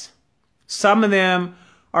next. Some of them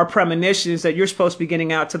are premonitions that you're supposed to be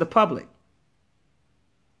getting out to the public.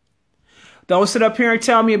 Don't sit up here and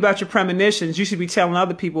tell me about your premonitions. You should be telling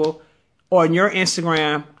other people on your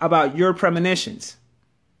Instagram about your premonitions.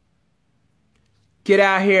 Get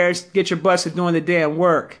out here, get your butts to doing the damn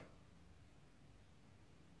work.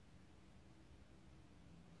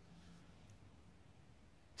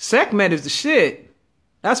 Sekhmet is the shit.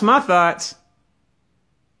 That's my thoughts.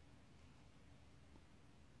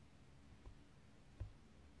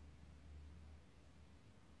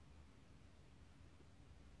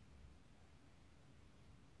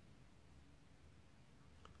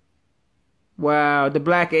 Wow, the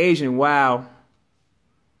Black Asian, wow.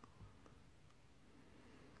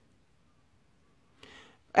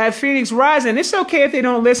 At Phoenix Rising, it's okay if they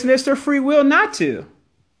don't listen. It's their free will not to.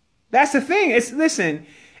 That's the thing. Listen,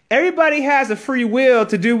 everybody has a free will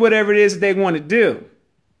to do whatever it is that they want to do.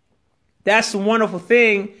 That's the wonderful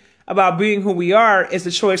thing about being who we are, is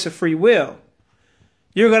the choice of free will.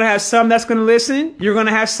 You're going to have some that's going to listen. You're going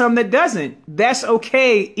to have some that doesn't. That's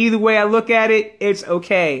okay. Either way I look at it, it's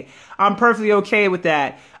okay. I'm perfectly okay with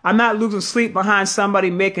that. I'm not losing sleep behind somebody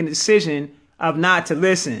making a decision of not to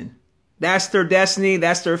listen. That's their destiny.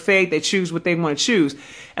 That's their fate. They choose what they want to choose.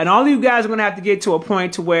 And all of you guys are going to have to get to a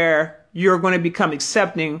point to where you're going to become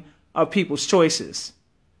accepting of people's choices,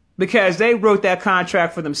 because they wrote that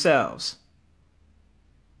contract for themselves.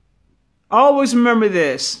 Always remember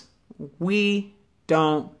this. We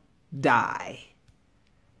don't die.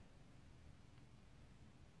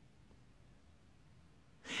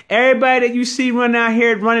 Everybody that you see running out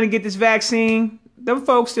here running to get this vaccine, them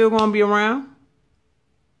folks still going to be around.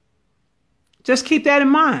 Just keep that in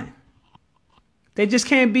mind. They just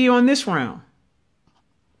can't be on this round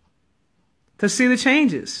to see the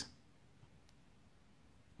changes.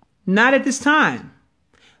 Not at this time.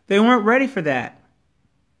 They weren't ready for that.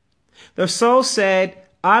 Their soul said,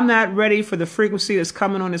 I'm not ready for the frequency that's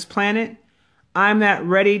coming on this planet. I'm not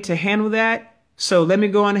ready to handle that. So let me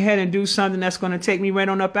go on ahead and do something that's going to take me right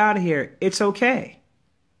on up out of here. It's okay.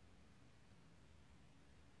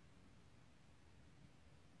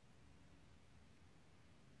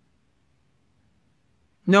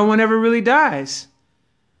 No one ever really dies.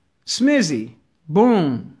 Smizzy.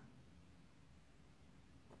 Boom.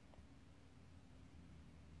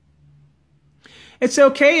 It's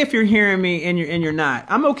okay if you're hearing me and you're not.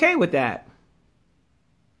 I'm okay with that.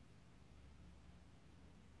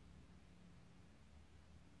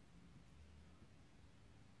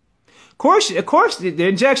 Of course, the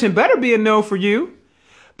injection better be a no for you.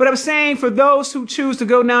 But I'm saying for those who choose to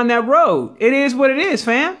go down that road, it is what it is,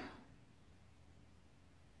 fam.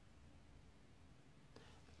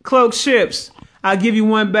 Cloak ships. I'll give you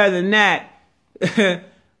one better than that.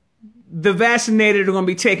 The vaccinated are going to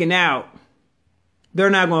be taken out. They're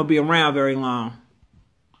not going to be around very long.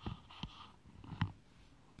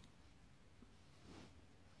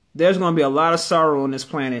 There's going to be a lot of sorrow on this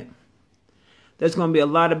planet. There's going to be a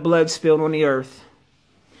lot of blood spilled on the earth.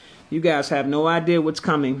 You guys have no idea what's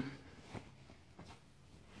coming.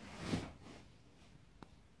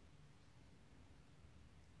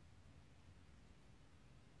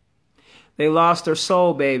 They lost their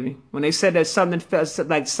soul, baby. When they said that something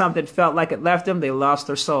felt like it left them, they lost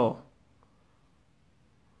their soul.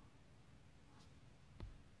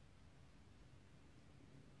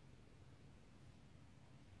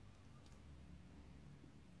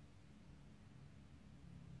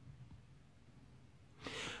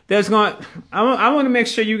 I want to make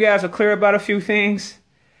sure you guys are clear about a few things,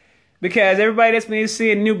 because everybody that's been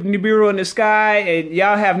seeing Nibiru in the sky, and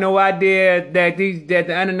y'all have no idea that the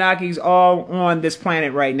Anunnakis all on this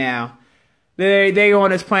planet right now. They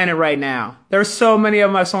on this planet right now. There's so many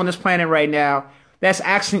of us on this planet right now that's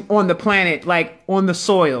actually on the planet, like on the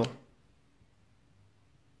soil.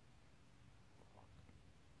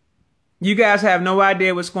 You guys have no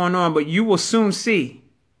idea what's going on, but you will soon see.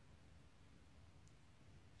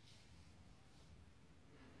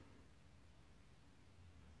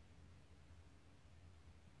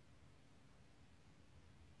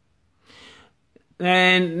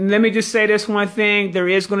 And let me just say this one thing. There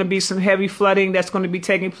is going to be some heavy flooding that's going to be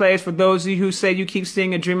taking place. For those of you who say you keep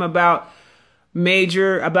seeing a dream about a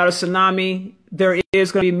tsunami, there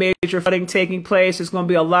is going to be major flooding taking place. There's going to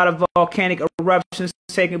be a lot of volcanic eruptions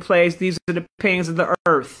taking place. These are the pains of the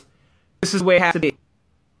earth. This is the way it has to be.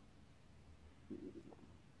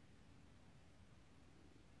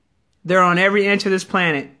 They're on every inch of this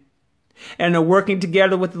planet, and they're working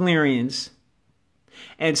together with the Lyrians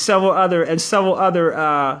and several other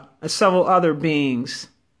beings.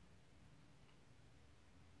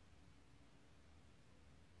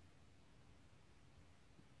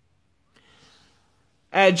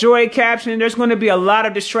 At Joy Caption, there's going to be a lot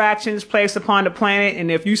of distractions placed upon the planet,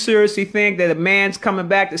 and if you seriously think that a man's coming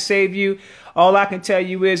back to save you, all I can tell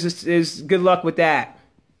you is good luck with that.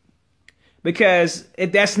 Because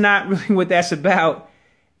that's not really what that's about.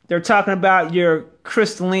 They're talking about your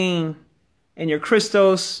crystalline and your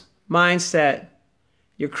Christos mindset,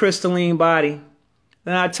 your crystalline body.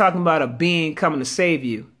 They're not talking about a being coming to save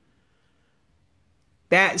you.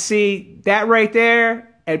 That right there,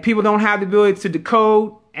 and people don't have the ability to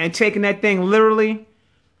decode and taking that thing literally,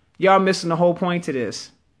 y'all missing the whole point to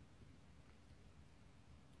this.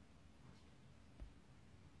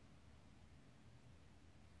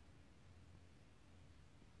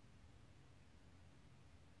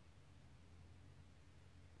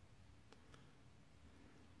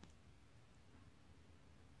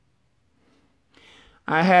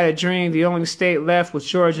 I had a dream the only state left was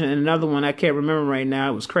Georgia, and another one I can't remember right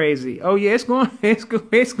now. It was crazy. Oh yeah, it's going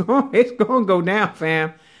to go down,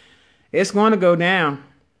 fam. It's going to go down.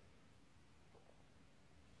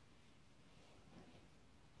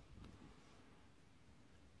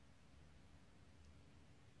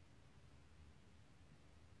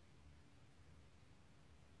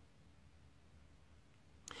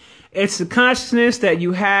 It's the consciousness that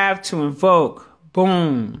you have to invoke.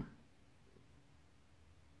 Boom.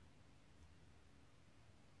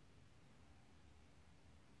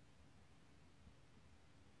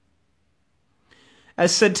 A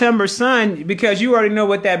September sun, because you already know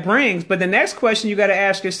what that brings. But the next question you got to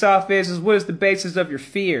ask yourself is what is the basis of your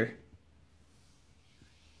fear?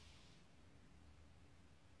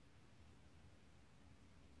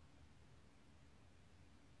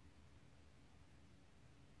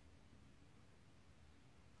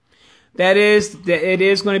 It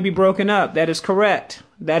is going to be broken up. That is correct.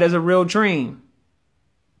 That is a real dream.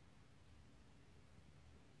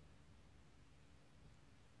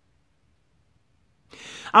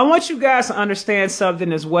 I want you guys to understand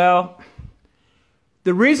something as well.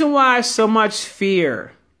 The reason why so much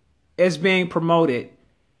fear is being promoted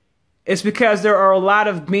is because there are a lot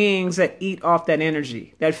of beings that eat off that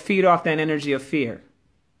energy, that feed off that energy of fear.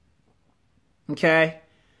 Okay?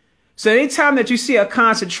 So anytime that you see a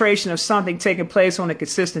concentration of something taking place on a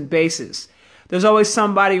consistent basis, there's always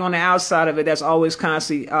somebody on the outside of it that's always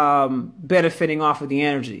constantly benefiting off of the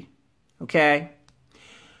energy. Okay?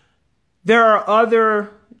 There are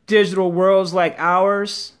other digital worlds like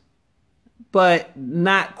ours, but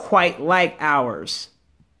not quite like ours.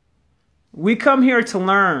 We come here to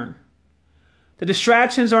learn. The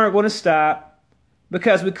distractions aren't going to stop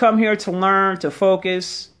because we come here to learn, to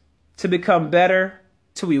focus, to become better,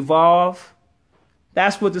 to evolve.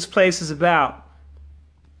 That's what this place is about.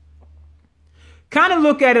 Kind of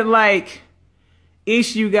look at it like each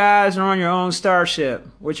of you guys are on your own starship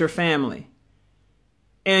with your family.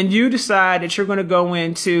 And you decide that you're going to go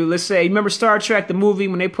into, let's say, remember Star Trek, the movie,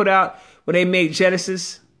 when they made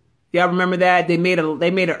Genesis? Y'all remember that? They made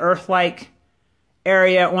an Earth-like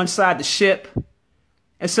area on side the ship.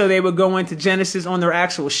 And so they would go into Genesis on their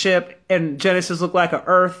actual ship, and Genesis looked like an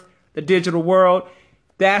Earth, the digital world.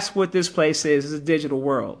 That's what this place is a digital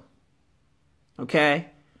world. Okay?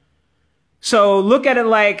 So look at it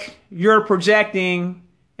like you're projecting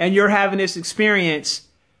and you're having this experience.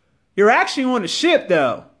 You're actually on the ship,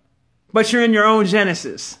 though, but you're in your own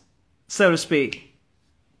Genesis, so to speak.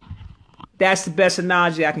 That's the best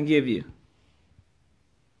analogy I can give you.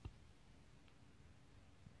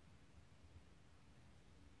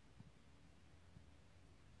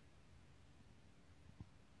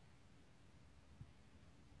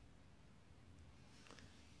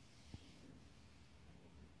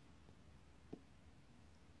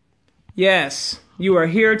 Yes, you are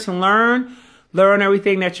here to learn. Learn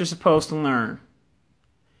everything that you're supposed to learn.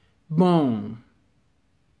 Boom.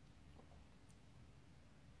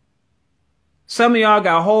 Some of y'all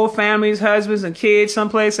got whole families, husbands, and kids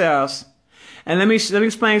someplace else. And let me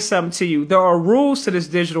explain something to you. There are rules to this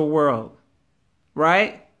digital world,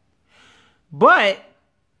 right? But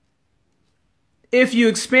if you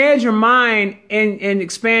expand your mind and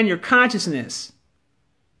expand your consciousness,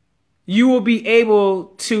 you will be able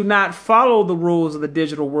to not follow the rules of the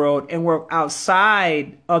digital world and work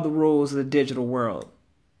outside of the rules of the digital world.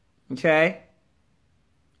 Okay?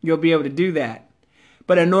 You'll be able to do that.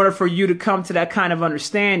 But in order for you to come to that kind of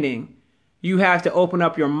understanding, you have to open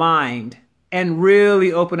up your mind and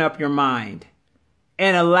really open up your mind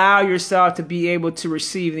and allow yourself to be able to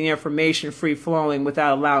receive the information free flowing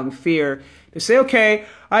without allowing fear to say, okay,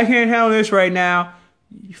 I can't handle this right now.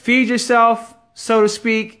 Feed yourself, so to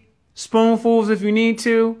speak, spoonfuls if you need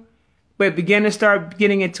to, but begin to start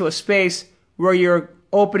getting into a space where you're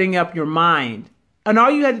opening up your mind. And all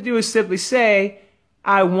you have to do is simply say,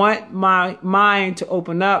 I want my mind to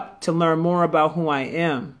open up to learn more about who I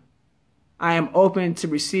am. I am open to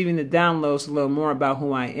receiving the downloads to learn more about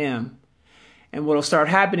who I am. And what will start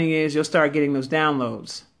happening is you'll start getting those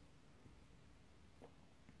downloads.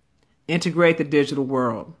 Integrate the digital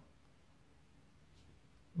world.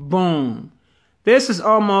 Boom. This is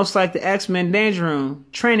almost like the X-Men Danger Room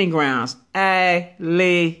training grounds.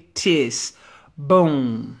 Alitis.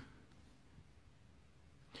 Boom.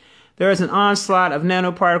 There is an onslaught of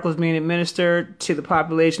nanoparticles being administered to the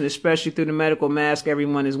population, especially through the medical mask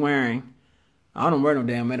everyone is wearing. I don't wear no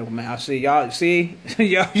damn medical mask. Y'all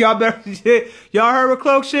better, y'all heard what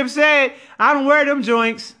Cloak Ship said. I don't wear them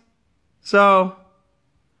joints. So,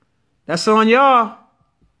 that's on y'all.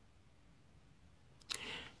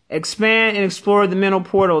 Expand and explore the mental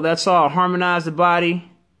portal. That's all. Harmonize the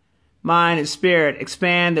body, mind, and spirit.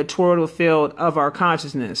 Expand the toroidal field of our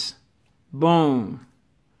consciousness. Boom.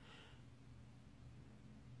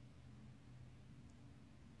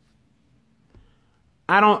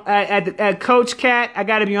 At Coach Cat, I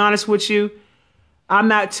got to be honest with you. I'm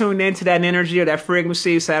not tuned into that energy or that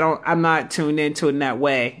frequency, so I'm not tuned into it in that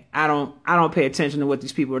way. I don't pay attention to what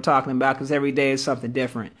these people are talking about because every day is something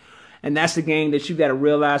different. And that's the game that you got to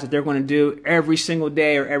realize that they're going to do every single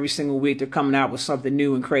day or every single week. They're coming out with something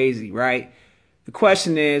new and crazy, right? The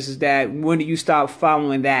question is that when do you stop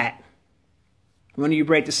following that? When do you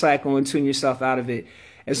break the cycle and tune yourself out of it?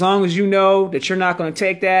 As long as you know that you're not going to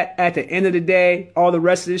take that, at the end of the day, all the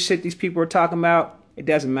rest of this shit these people are talking about, it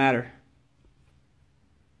doesn't matter.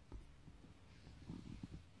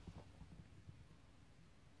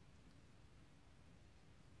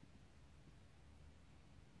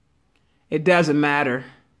 It doesn't matter.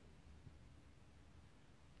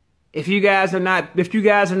 If you guys are not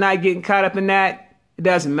getting caught up in that, it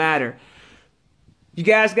doesn't matter. You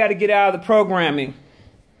guys got to get out of the programming.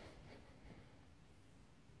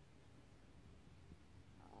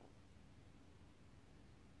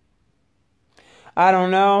 I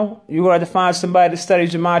don't know. You're going to have to find somebody that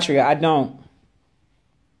studies gematria. I don't.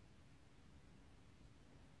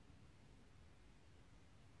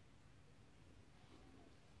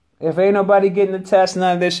 If ain't nobody getting the test,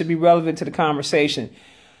 none of this should be relevant to the conversation.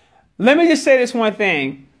 Let me just say this one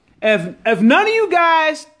thing. If none of you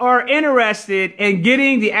guys are interested in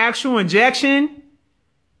getting the actual injection,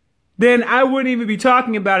 then I wouldn't even be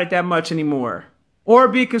talking about it that much anymore. Or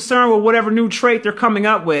be concerned with whatever new trait they're coming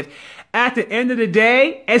up with. At the end of the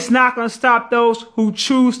day, it's not going to stop those who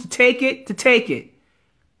choose to take it to take it.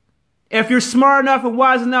 If you're smart enough and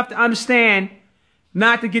wise enough to understand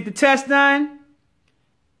not to get the test done,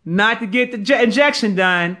 not to get the injection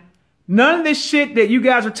done, none of this shit that you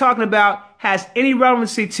guys are talking about has any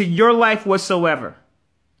relevancy to your life whatsoever.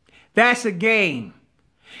 That's a game.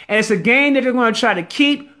 And it's a game that they're going to try to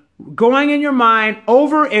keep going in your mind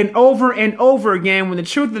over and over and over again, when the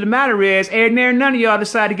truth of the matter is, ain't there none of y'all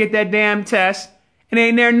decide to get that damn test, and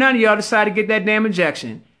ain't there none of y'all decide to get that damn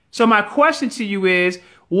injection. So my question to you is,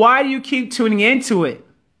 why do you keep tuning into it?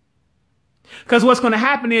 Because what's going to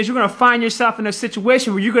happen is you're going to find yourself in a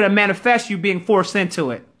situation where you're going to manifest you being forced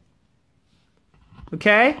into it.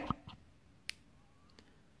 Okay?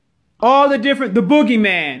 All the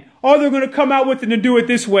boogeyman. Oh, they're going to come out with it and do it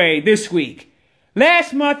this way this week.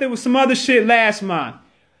 Last month, there was some other shit last month.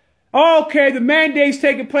 Okay, the mandate's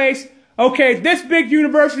taking place. Okay, this big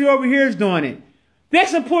university over here is doing it.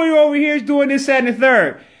 This employer over here is doing this, that, and the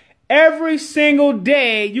third. Every single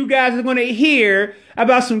day, you guys are going to hear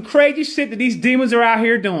about some crazy shit that these demons are out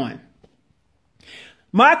here doing.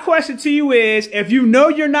 My question to you is, if you know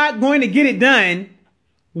you're not going to get it done,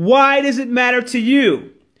 why does it matter to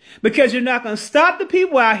you? Because you're not going to stop the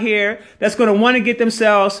people out here that's going to want to get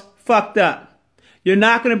themselves fucked up. You're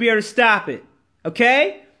not going to be able to stop it.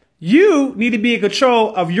 Okay? You need to be in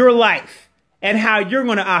control of your life and how you're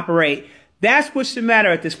going to operate. That's what should matter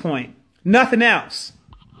at this point. Nothing else.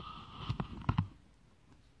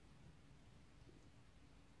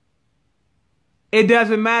 It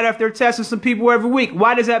doesn't matter if they're testing some people every week.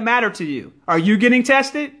 Why does that matter to you? Are you getting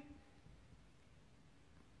tested?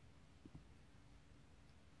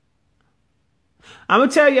 I'm going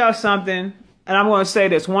to tell y'all something, and I'm going to say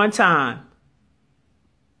this one time.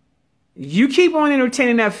 You keep on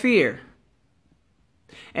entertaining that fear,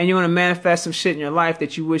 and you're going to manifest some shit in your life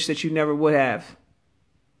that you wish that you never would have.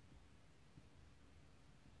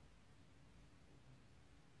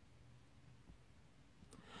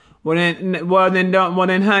 Well then,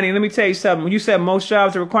 honey, let me tell you something. When you said most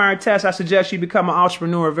jobs are requiring tests, I suggest you become an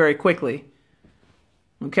entrepreneur very quickly.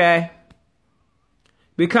 Okay?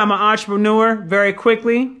 Become an entrepreneur very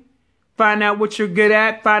quickly. Find out what you're good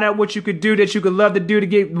at. Find out what you could do that you could love to do to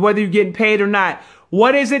get, whether you're getting paid or not.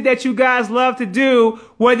 What is it that you guys love to do,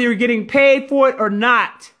 whether you're getting paid for it or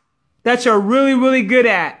not, that you're really, really good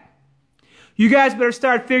at? You guys better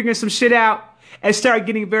start figuring some shit out and start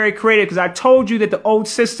getting very creative, because I told you that the old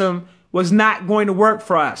system was not going to work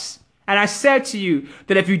for us. And I said to you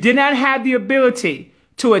that if you did not have the ability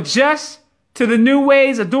to adjust to the new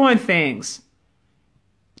ways of doing things,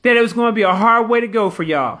 that it was going to be a hard way to go for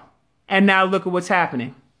y'all. And now look at what's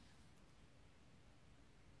happening.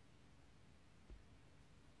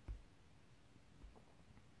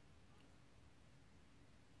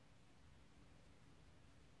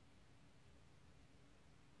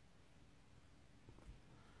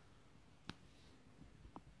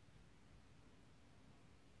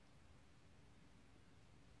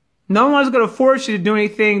 No one's going to force you to do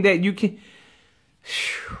anything that you can.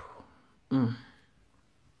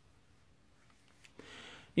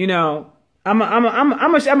 You know,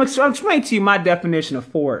 I'm explain to you my definition of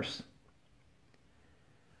force.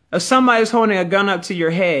 If somebody's holding a gun up to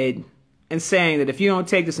your head and saying that if you don't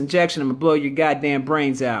take this injection, I'm going to blow your goddamn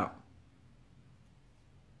brains out.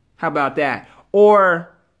 How about that?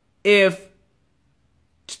 Or if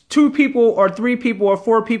 2 people or 3 people or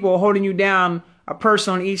 4 people are holding you down, a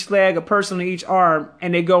person on each leg, a person on each arm,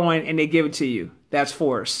 and they go in and they give it to you. That's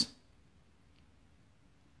force.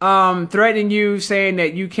 Threatening you, saying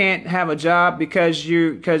that you can't have a job because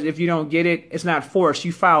if you don't get it, it's not force.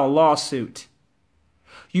 You file a lawsuit.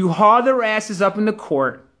 You haul their asses up in the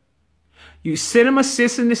court. You send them a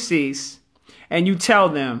cease and desist, and you tell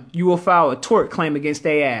them you will file a tort claim against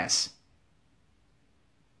their ass.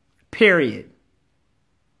 Period.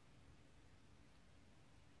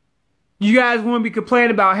 You guys wouldn't be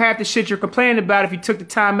complaining about half the shit you're complaining about if you took the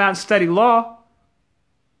time out and study law.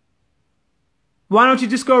 Why don't you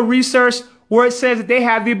just go research where it says that they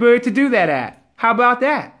have the ability to do that at? How about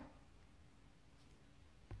that?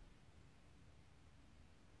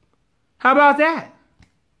 How about that?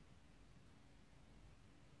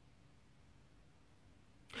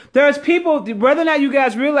 There's people, whether or not you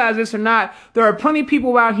guys realize this or not, there are plenty of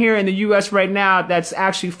people out here in the U.S. right now that's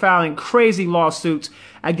actually filing crazy lawsuits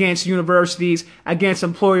against universities, against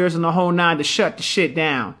employers, and the whole nine to shut the shit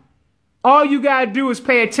down. All you got to do is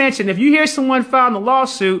pay attention. If you hear someone filing a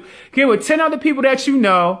lawsuit, get with 10 other people that you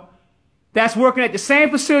know that's working at the same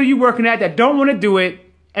facility you're working at that don't want to do it,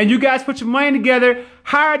 and you guys put your money together,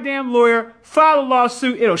 hire a damn lawyer, file a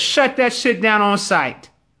lawsuit, it'll shut that shit down on site.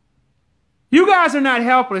 You guys are not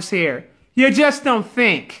helpless here. You just don't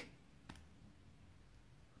think.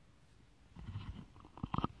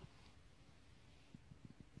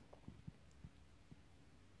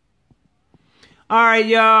 All right,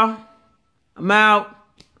 y'all. I'm out.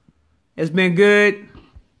 It's been good.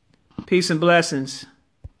 Peace and blessings.